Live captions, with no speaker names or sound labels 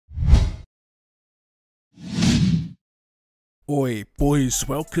Oi boys,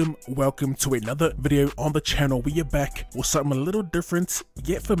 welcome to another video on the channel. We are back with something a little different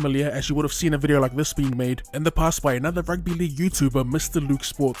yet familiar, as you would have seen a video like this being made in the past by another rugby league YouTuber, Mr. Luke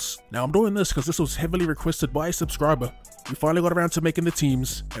Sports. Now I'm doing this because this was heavily requested by a subscriber. We finally got around to making the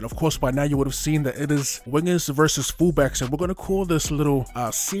teams, and of course by now you would have seen that it is wingers versus fullbacks, and we're going to call this little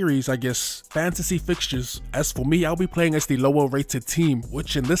series, I guess, fantasy fixtures. As for me, I'll be playing as the lower rated team,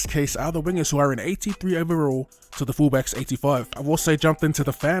 which in this case are the wingers who are an 83 overall to the fullbacks 85. I've also jumped into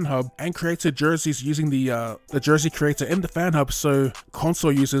the fan hub and created jerseys using the jersey creator in the fan hub, so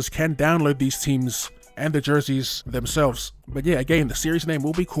console users can download these teams and the jerseys themselves. But yeah, again, the series name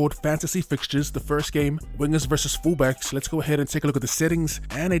will be called Fantasy Fixtures. The first game, wingers versus fullbacks. Let's go ahead and take a look at the settings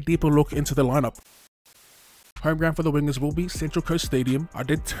and a deeper look into the lineup. Home ground for the wingers will be Central Coast Stadium. I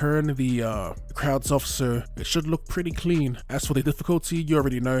did turn the crowds off, so it should look pretty clean. As for the difficulty, you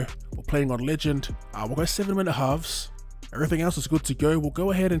already know, we're playing on Legend. We'll go 7-minute halves. Everything else is good to go. We'll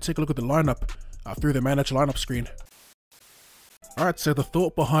go ahead and take a look at the lineup through the manage lineup screen. Alright, so the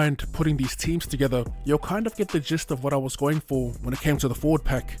thought behind putting these teams together, you'll kind of get the gist of what I was going for when it came to the forward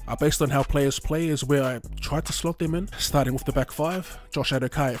pack. Based on how players play is where I tried to slot them in, starting with the back five, Josh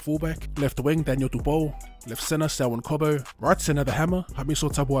Adokai at fullback, left wing Daniel Dubois, left centre Selwyn Cobo, right centre the Hammer, Hamiso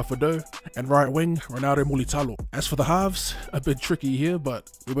Tabuai-Fidow, and right wing Ronaldo Mulitalo. As for the halves, a bit tricky here,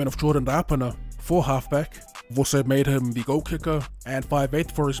 but we went off Jordan Daapana for halfback. We've also made him the goal kicker, and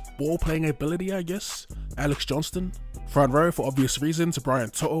 5'8" for his ball playing ability, I guess, Alex Johnston. Front row, for obvious reasons, Brian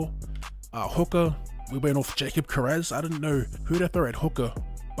To'o. Hooker, we went off Jacob Kiraz. I didn't know who to throw at hooker,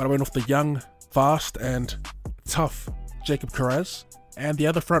 but I went off the young, fast, and tough Jacob Kiraz. And the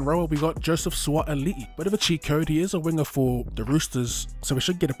other front rower, we got Joseph Sua'ali'i. Bit of a cheat code, he is a winger for the Roosters, so we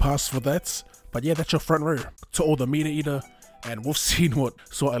should get a pass for that. But yeah, that's your front row. To'o the meter eater, and we've seen what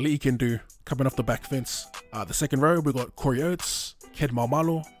Sua'ali'i can do coming off the back fence. The second row, we got Corey Oates, Ked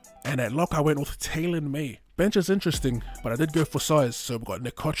Maumalo, and at lock I went with Taylor May. Bench is interesting, but I did go for size, so we've got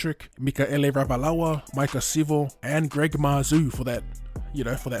Nick Kotrick, Mikaele Ravalawa, Micah Sivo, and Greg Mazu for that,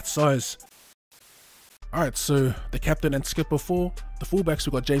 for that size. Alright, so the captain and skipper for the fullbacks,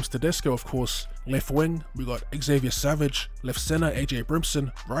 we got James Tedesco, of course. Left wing, we got Xavier Savage. Left centre, AJ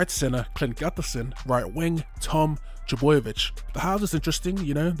Brimson. Right centre, Clint Gutherson. Right wing, Tom Trbojevic. The halves is interesting,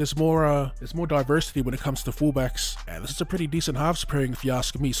 there's more diversity when it comes to fullbacks, and this is a pretty decent halves pairing if you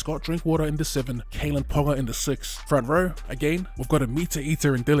ask me. Scott Drinkwater in the 7, Kalyn Ponga in the 6. Front row, again, we've got a meter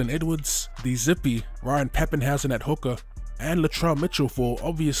eater in Dylan Edwards, the zippy Ryan Pappenhausen at hooker, and Latrell Mitchell for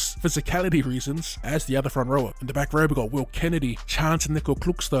obvious physicality reasons as the other front rower. In the back row, we got Will Kennedy, Chance Nico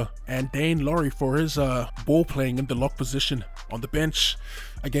Klukster, and Dane Laurie for his ball playing in the lock position. On the bench,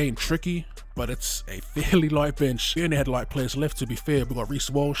 again, tricky, but it's a fairly light bench. We only had light players left, to be fair. We got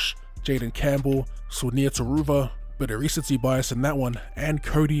Reece Walsh, Jaden Campbell, Sonia Taruva, bit of recency bias in that one, and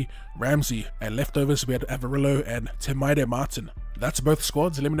Cody Ramsey. And leftovers, we had Avarillo and Temaide Martin. That's both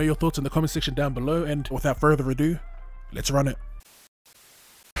squads. Let me know your thoughts in the comment section down below, and without further ado, let's run it.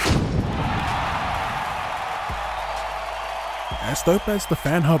 As dope as the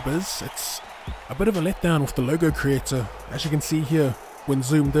fan hub is, it's a bit of a letdown with the logo creator. As you can see here, when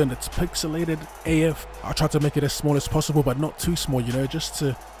zoomed in, it's pixelated AF. I tried to make it as small as possible, but not too small, just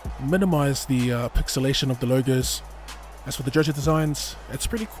to minimize the pixelation of the logos. As for the jersey designs, it's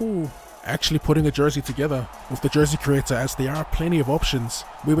pretty cool actually putting a jersey together with the jersey creator, as there are plenty of options.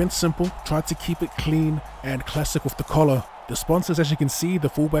 We went simple, tried to keep it clean and classic with the collar. The sponsors, as you can see,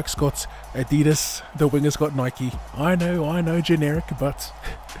 the fullbacks got Adidas, the wingers got Nike. I know, generic, but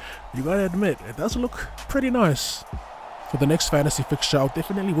you gotta admit, it does look pretty nice. For the next fantasy fixture, I'll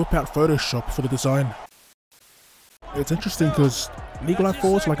definitely whip out Photoshop for the design. It's interesting because League Life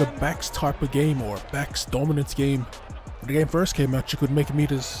 4 is like a backs type of game, or a backs dominance game. When the game first came out, you could make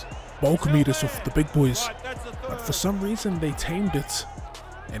meters, bulk meters of the big boys, but for some reason they tamed it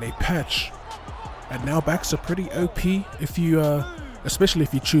in a patch, and now backs are pretty OP if you especially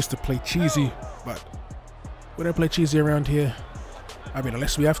if you choose to play cheesy. But we don't play cheesy around here. I mean,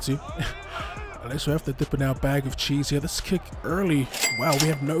 unless we have to unless we have to dip in our bag of cheese here. Let's kick early. Wow, we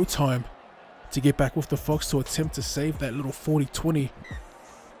have no time to get back with the Fox to attempt to save that little 40-20.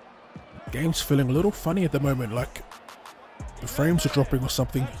 Game's feeling a little funny at the moment, like the frames are dropping or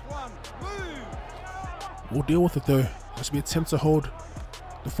something. We'll deal with it though, as we attempt to hold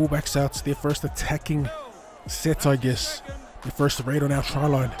the fullbacks out. Their first attacking set, I guess. Their first raid on our try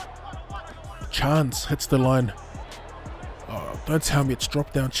line. Chance hits the line. Oh, don't tell me it's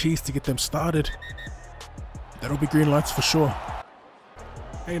drop down cheese to get them started. That'll be green lights for sure.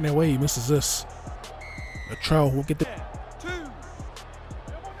 Ain't no way he misses this. Latrell will get the...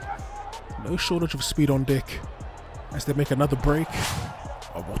 No shortage of speed on deck. as they make another break.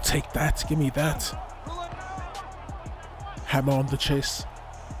 Oh, we'll take that. Give me that. Hammer on the chase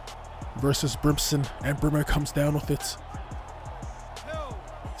versus Brimson, and Brimo comes down with it.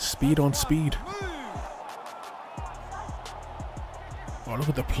 Speed on speed. Oh, look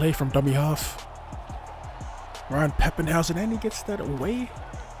at the play from dummy half. Ryan Pappenhausen, and he gets that away.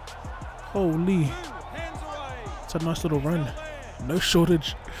 Holy. It's a nice little run. No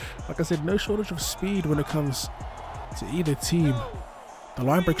shortage, like I said, no shortage of speed when it comes to either team. The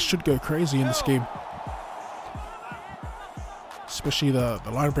line breaks should go crazy in this game. Especially the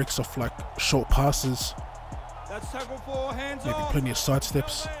line breaks off like short passes. Maybe plenty of side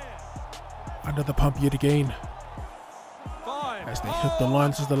steps. Under the pump yet again. As they hit the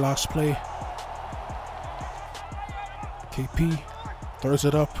lines as the last play. KP throws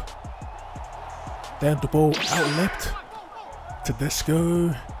it up. Then the ball outleapt.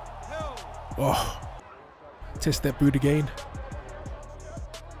 Tedesco. Oh. Test that boot again.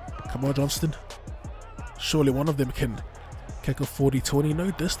 Come on, Johnston. Surely one of them can kick a 40-20.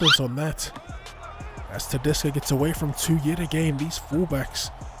 No distance on that. As Tedesco gets away from two yet again. These fullbacks.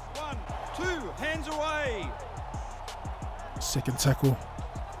 1, 2, hands away. Second tackle.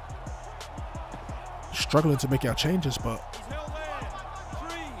 Struggling to make our changes, but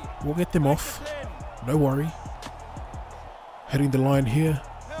we'll get them off. No worry. Heading the line here.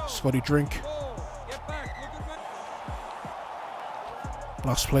 Scotty Drink.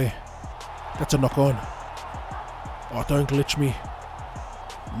 Last play. That's a knock on. Oh, don't glitch me.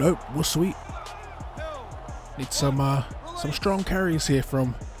 Nope, we're sweet. Need some strong carries here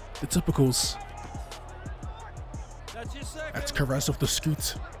from the typicals. That's Karaz of the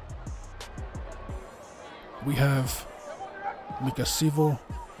scoot. We have Mika Sivo.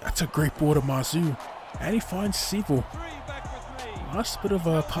 That's a great ball to Mazu. And he finds Sivo. Nice bit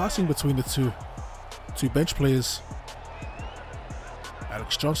of passing between the two bench players.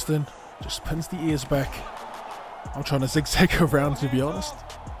 Alex Johnston just pins the ears back. I'm trying to zigzag around, to be honest.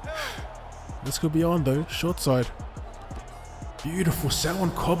 This could be on though, short side. Beautiful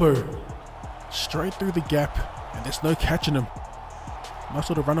Salon Cobo. Straight through the gap, and there's no catching him. Nice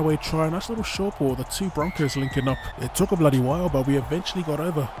little runaway try, nice little short ball. The two Broncos linking up. It took a bloody while, but we eventually got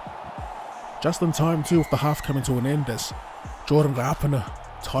over. Just in time too, with the half coming to an end as Jordan Rapiner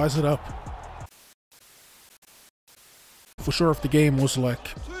ties it up. For sure, if the game was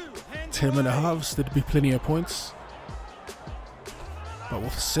like 10-minute halves, there'd be plenty of points. But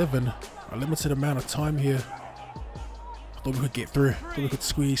with 7, a limited amount of time here, I thought we could get through. I thought we could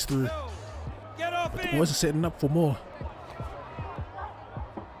squeeze through. But the boys are setting up for more.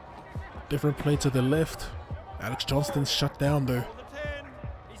 Different play to the left. Alex Johnston's shut down though.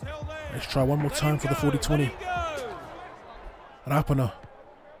 Let's try one more time for the 40-20. Rapana.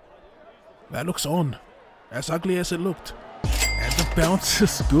 That looks on. As ugly as it looked. And the bounce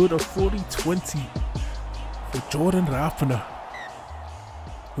is good. A 40-20 for Jordan Rapana.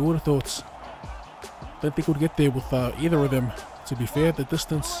 Who would have thought? Don't think we'd get there with either of them. To be fair, the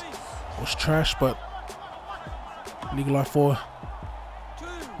distance was trash, but League Life 4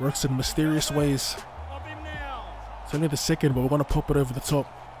 works in mysterious ways. It's only the second, but we're going to pop it over the top.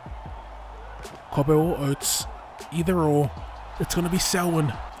 Cobo or Oates, either or. It's going to be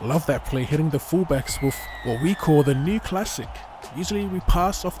Selwyn. Love that play, hitting the fullbacks with what we call the new classic. Usually we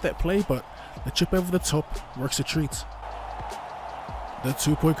pass off that play, but the chip over the top works a treat. The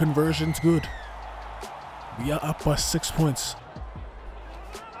 2-point conversion's good. We are up by 6 points.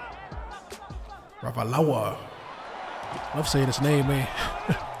 Ravalawa. Love saying his name, eh?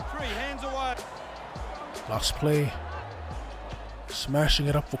 Last play. Smashing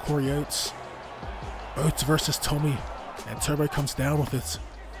it up for Corey Oates. Oates versus Tommy. And Turbo comes down with it.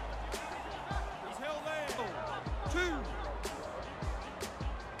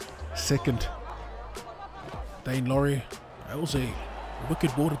 Second. Dane Laurie. That was a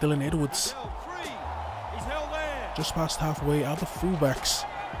wicked ball to Dylan Edwards. Just past halfway, other fullbacks.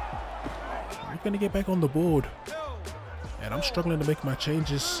 We're going to get back on the board. And I'm struggling to make my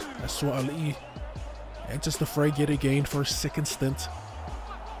changes. As Swat Ali enters the fray yet again for a second stint.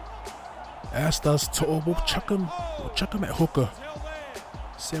 As does To'o. Chuck him at hooker.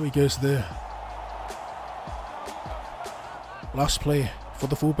 See how he goes there. Last play for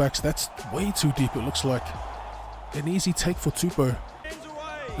the fullbacks. That's way too deep, it looks like. An easy take for Tupou.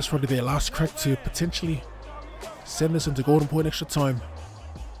 This is probably their last crack to potentially send this into golden point extra time.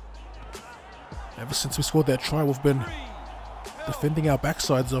 Ever since we scored that try, we've been defending our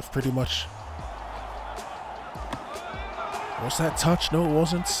backsides off pretty much. Was that touch? No, it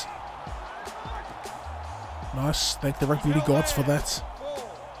wasn't. Nice. Thank the Rugby League gods for that.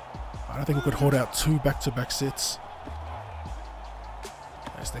 I don't think we could hold out 2 back-to-back sets.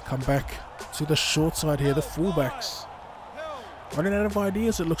 as they come back to the short side here, the fullbacks. Running out of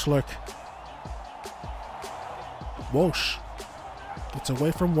ideas, it looks like. Walsh gets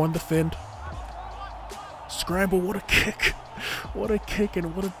away from one, defend. Scramble, what a kick. What a kick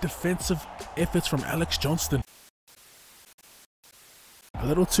and what a defensive efforts from Alex Johnston. A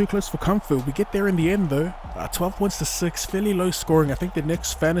little too close for comfort. We get there in the end though. 12 points to 6, fairly low scoring. I think the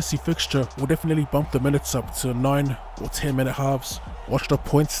next fantasy fixture will definitely bump the minutes up to 9 or 10 minute halves. Watch the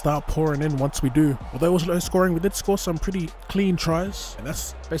points start pouring in once we do. Although it was low scoring, we did score some pretty clean tries, and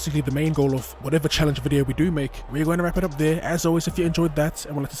that's basically the main goal of whatever challenge video we do make. We're going to wrap it up there. As always, if you enjoyed that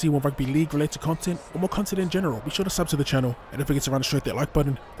and would like to see more rugby league related content or more content in general, be sure to sub to the channel and don't forget to run straight that like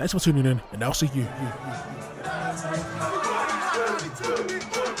button. Thanks for tuning in, and I'll see you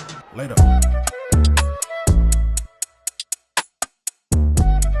later.